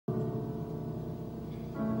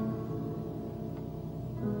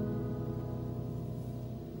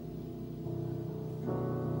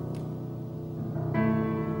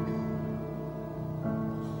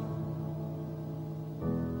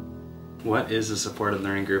What is a supported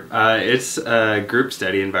learning group? It's a group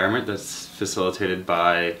study environment that's facilitated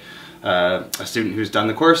by a student who's done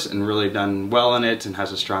the course and really done well in it and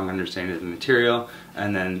has a strong understanding of the material,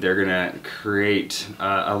 and then they're going to create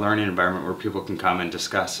a learning environment where people can come and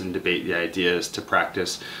discuss and debate the ideas, to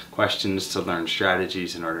practice questions, to learn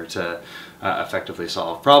strategies in order to effectively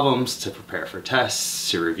solve problems, to prepare for tests,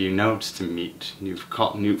 to review notes, to meet new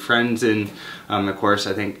friends in the course.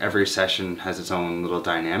 I think every session has its own little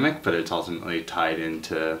dynamic, but it's ultimately tied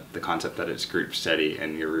into the concept that it's group study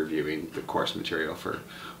and you're reviewing the course material for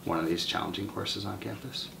one of these challenging courses on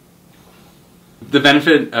campus. The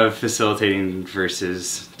benefit of facilitating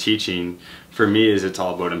versus teaching for me is it's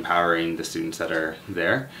all about empowering the students that are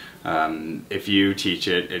there. If you teach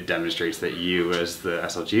it, it demonstrates that you as the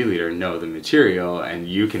SLG leader know the material and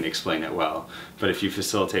you can explain it well. But if you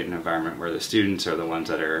facilitate an environment where the students are the ones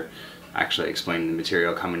that are actually explaining the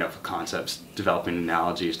material, coming up with concepts, developing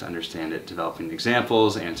analogies to understand it, developing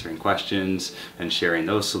examples, answering questions, and sharing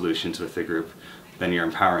those solutions with the group, then you're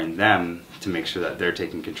empowering them to make sure that they're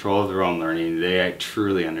taking control of their own learning. They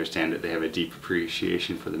truly understand it, they have a deep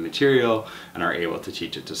appreciation for the material, and are able to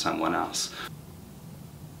teach it to someone else.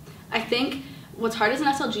 I think what's hard as an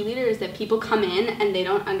SLG leader is that people come in and they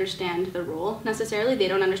don't understand the role necessarily. They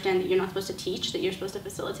don't understand that you're not supposed to teach, that you're supposed to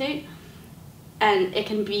facilitate. And it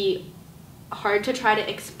can be hard to try to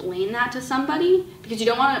explain that to somebody because you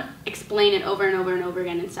don't want to explain it over and over and over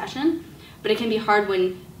again in session. But it can be hard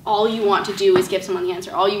when all you want to do is give someone the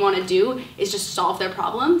answer. All you want to do is just solve their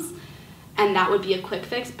problems, and that would be a quick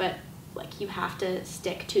fix, but like you have to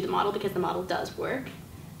stick to the model because the model does work.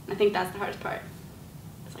 And I think that's the hardest part.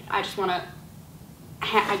 It's like I just want to,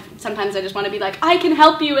 sometimes I just want to be like, I can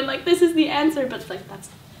help you and like this is the answer, but it's like that's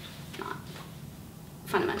not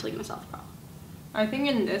fundamentally going to solve the problem. I think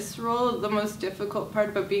in this role, the most difficult part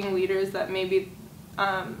about being a leader is that maybe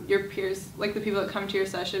your peers, like the people that come to your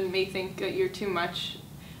session, may think that you're too much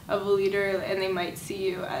of a leader and they might see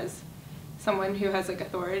you as someone who has like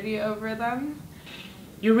authority over them.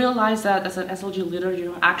 You realize that as an SLG leader you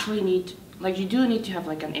don't actually need, like you do need to have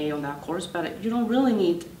like an A on that course, but you don't really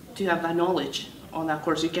need to have that knowledge on that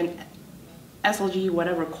course. You can SLG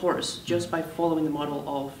whatever course just by following the model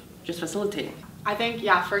of just facilitating. I think,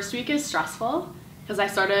 yeah, first week is stressful because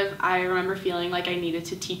I remember feeling like I needed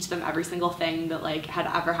to teach them every single thing that like had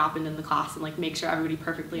ever happened in the class and like make sure everybody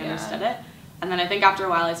perfectly understood it. And then I think after a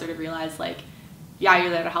while I sort of realized like, yeah,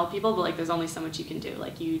 you're there to help people, but like there's only so much you can do.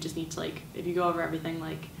 Like you just need to like, if you go over everything,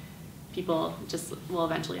 like people just will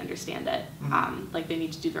eventually understand it. Like they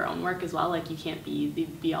need to do their own work as well. Like you can't be the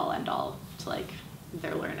be all end all to like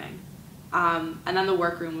their learning. And then the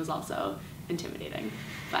workroom was also intimidating,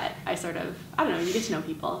 but I don't know, you get to know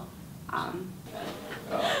people. Oh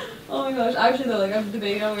my gosh, actually though, like I'm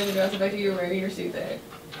debating on wearing the dress. I bet you were wearing your suit there.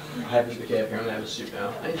 Okay, apparently I have a suit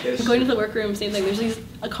now. Going to the workroom, same thing. There's these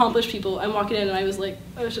accomplished people. I'm walking in and I was like,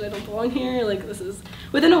 oh shit, I don't belong here. Like this is,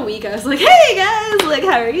 within a week I was like, hey guys, like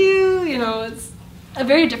how are you? You know, it's a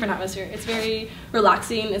very different atmosphere. It's very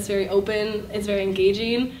relaxing, it's very open, it's very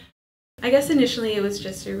engaging. I guess initially it was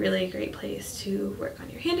just a really great place to work on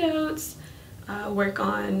your handouts, work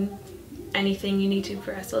on anything you need to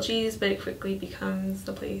for SLGs, but it quickly becomes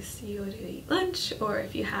the place you go to eat lunch, or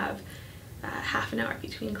if you have half an hour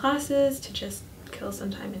between classes to just kill some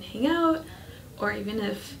time and hang out, or even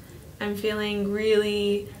if I'm feeling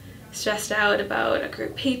really stressed out about a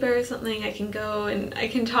group paper or something, I can go and I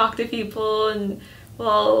can talk to people and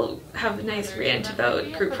we'll have a nice rant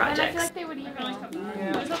about group projects. I feel like they would email.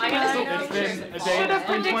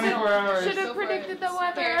 Should have predicted the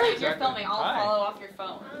weather. You're filming, I'll follow off your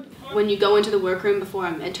phone. When you go into the workroom before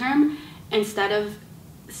a midterm, instead of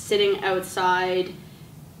sitting outside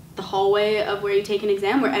the hallway of where you take an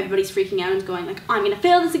exam where everybody's freaking out and going like, I'm gonna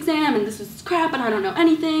fail this exam and this is crap and I don't know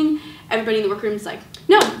anything, everybody in the workroom is like,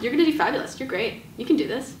 no, you're gonna do fabulous, you're great, you can do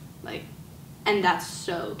this. Like, and that's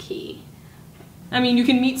so key. I mean, you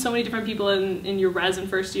can meet so many different people in your res in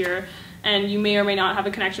first year and you may or may not have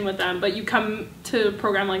a connection with them, but you come to a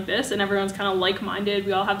program like this and everyone's kind of like-minded.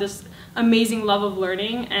 We all have this amazing love of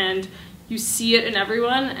learning and you see it in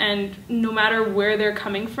everyone, and no matter where they're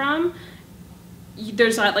coming from,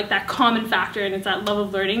 there's that common factor, and it's that love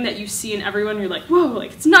of learning that you see in everyone. You're like, whoa,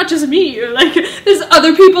 like it's not just me, or like there's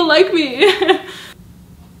other people like me.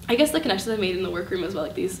 I guess the connections I've made in the workroom as well,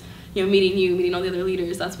 like these, you know, meeting all the other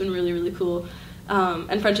leaders, that's been really, really cool.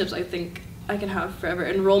 And friendships I think I can have forever,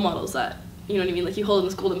 and role models that, you know what I mean, like you hold on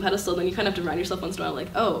this golden pedestal, then you kind of have to remind yourself once in a while, like,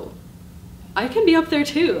 oh, I can be up there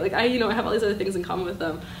too. Like I have all these other things in common with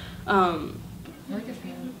them.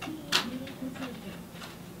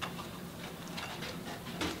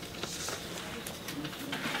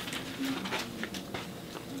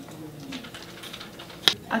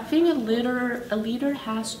 I think a leader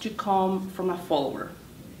has to come from a follower.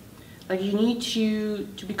 Like you need to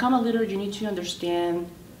become a leader, you need to understand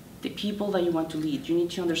the people that you want to lead. You need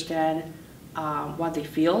to understand what they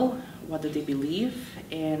feel, what do they believe,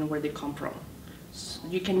 and where they come from. So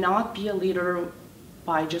you cannot be a leader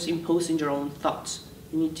by just imposing your own thoughts.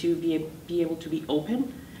 You need to be able to be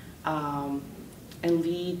open and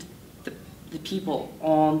lead the people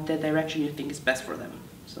on the direction you think is best for them.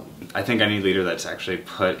 So I think any leader that's actually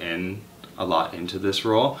put in a lot into this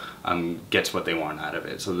role gets what they want out of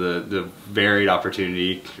it. So the varied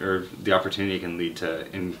opportunity, or the opportunity, can lead to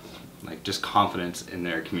like just confidence in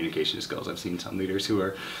their communication skills. I've seen some leaders who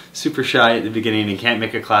are super shy at the beginning and can't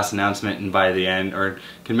make a class announcement, and by the end, or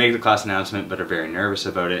can make the class announcement but are very nervous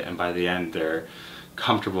about it, and by the end they're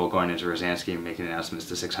comfortable going into Rosansky and making announcements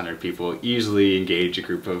to 600 people, easily engage a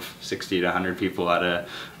group of 60 to 100 people at a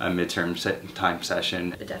midterm time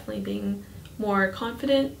session. But definitely being more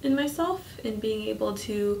confident in myself and being able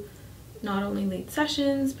to not only lead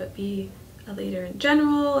sessions but be a leader in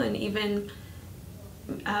general, and even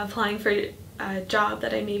applying for a job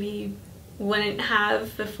that I maybe wouldn't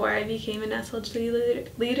have before I became an SLG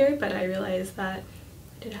leader, but I realized that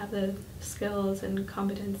I did have the skills and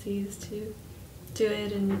competencies to do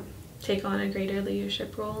it and take on a greater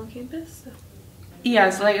leadership role on campus. So.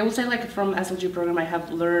 Yes, like I would say, like from SLG program, I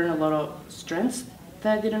have learned a lot of strengths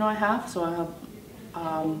that I didn't know I have. So I have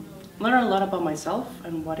learned a lot about myself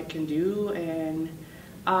and what I can do, and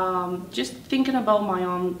just thinking about my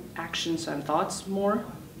own actions and thoughts more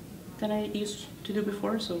than I used to do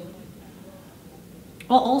before. So,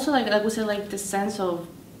 well, also like I would say, like the sense of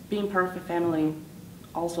being part of a family,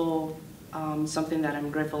 also something that I'm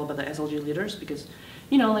grateful about the SLG leaders, because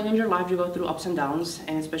you know, like in your life you go through ups and downs,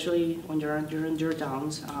 and especially when you're in your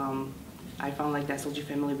downs. I found like the SLG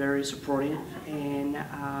family very supportive, and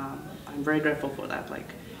I'm very grateful for that. Like,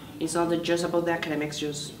 it's not just about the academics,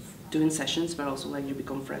 just doing sessions, but also like you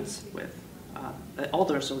become friends with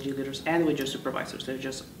other SLG leaders and with your supervisors. They're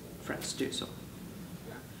just friends too. So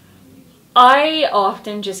I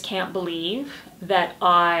often just can't believe that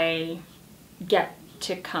I get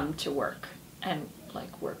to come to work and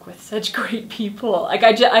like work with such great people. Like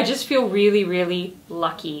I just feel really, really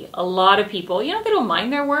lucky. A lot of people, you know, they don't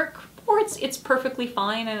mind their work, or it's perfectly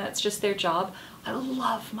fine and it's just their job. I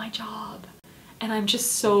love my job. And I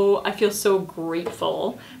feel so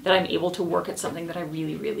grateful that I'm able to work at something that I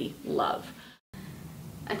really, really love.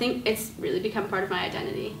 I think it's really become part of my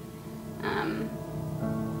identity. And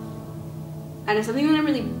it's something that I'm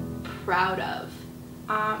really proud of.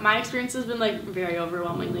 My experience has been like very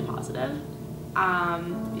overwhelmingly positive.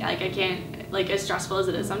 Yeah, like I can't, like as stressful as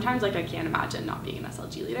it is sometimes, like I can't imagine not being an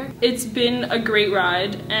SLG leader. It's been a great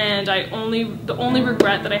ride, and the only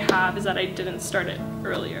regret that I have is that I didn't start it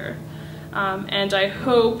earlier. And I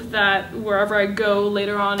hope that wherever I go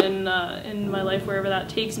later on in my life, wherever that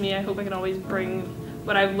takes me, I hope I can always bring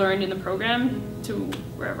what I've learned in the program to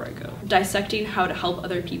wherever I go. Dissecting how to help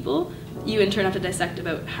other people, you in turn have to dissect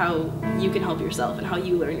about how you can help yourself and how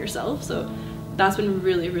you learn yourself. So that's been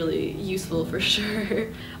really, really useful for sure.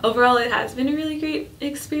 Overall, it has been a really great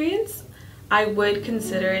experience. I would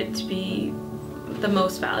consider it to be the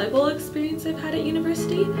most valuable experience I've had at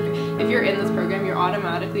university. If you're in this program, you're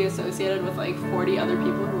automatically associated with like 40 other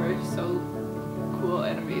people who are so cool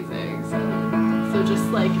and amazing. So just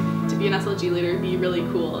like to be an SLG leader, be really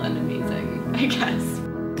cool and amazing, I guess.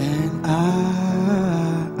 And I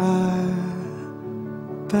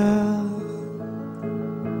built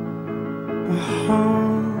a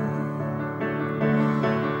home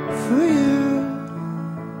for you,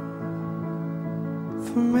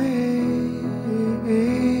 for me,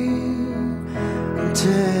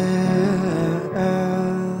 until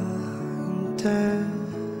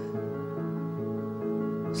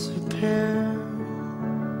disappear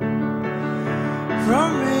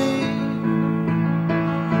from me.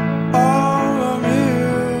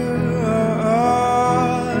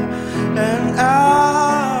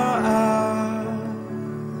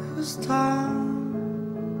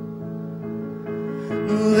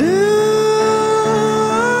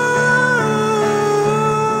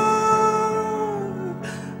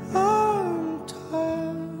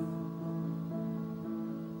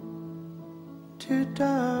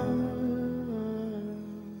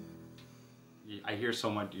 I hear so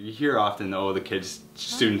much. You hear often, oh, the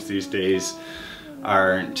students these days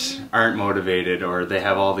aren't motivated, or they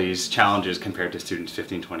have all these challenges compared to students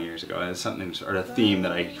 15, 20 years ago. It's something, or a theme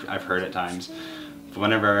that I've heard at times. But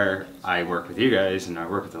whenever I work with you guys and I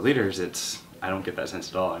work with the leaders, it's I don't get that sense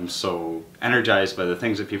at all. I'm so energized by the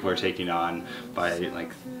things that people are taking on, by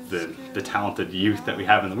like the talented youth that we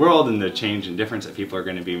have in the world, and the change and difference that people are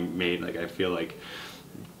going to be made. Like I feel like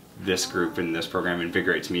this group and this program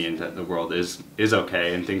invigorates me into that the world is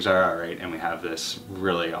okay and things are alright, and we have this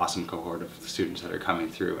really awesome cohort of students that are coming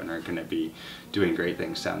through and are going to be doing great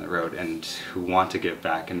things down the road, and who want to give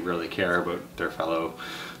back and really care about their fellow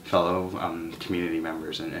community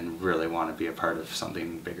members, and really want to be a part of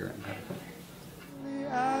something bigger and better.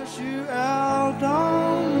 As you held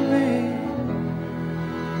on me,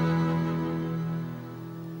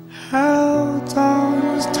 held on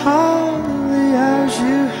as tightly as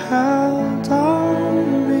you held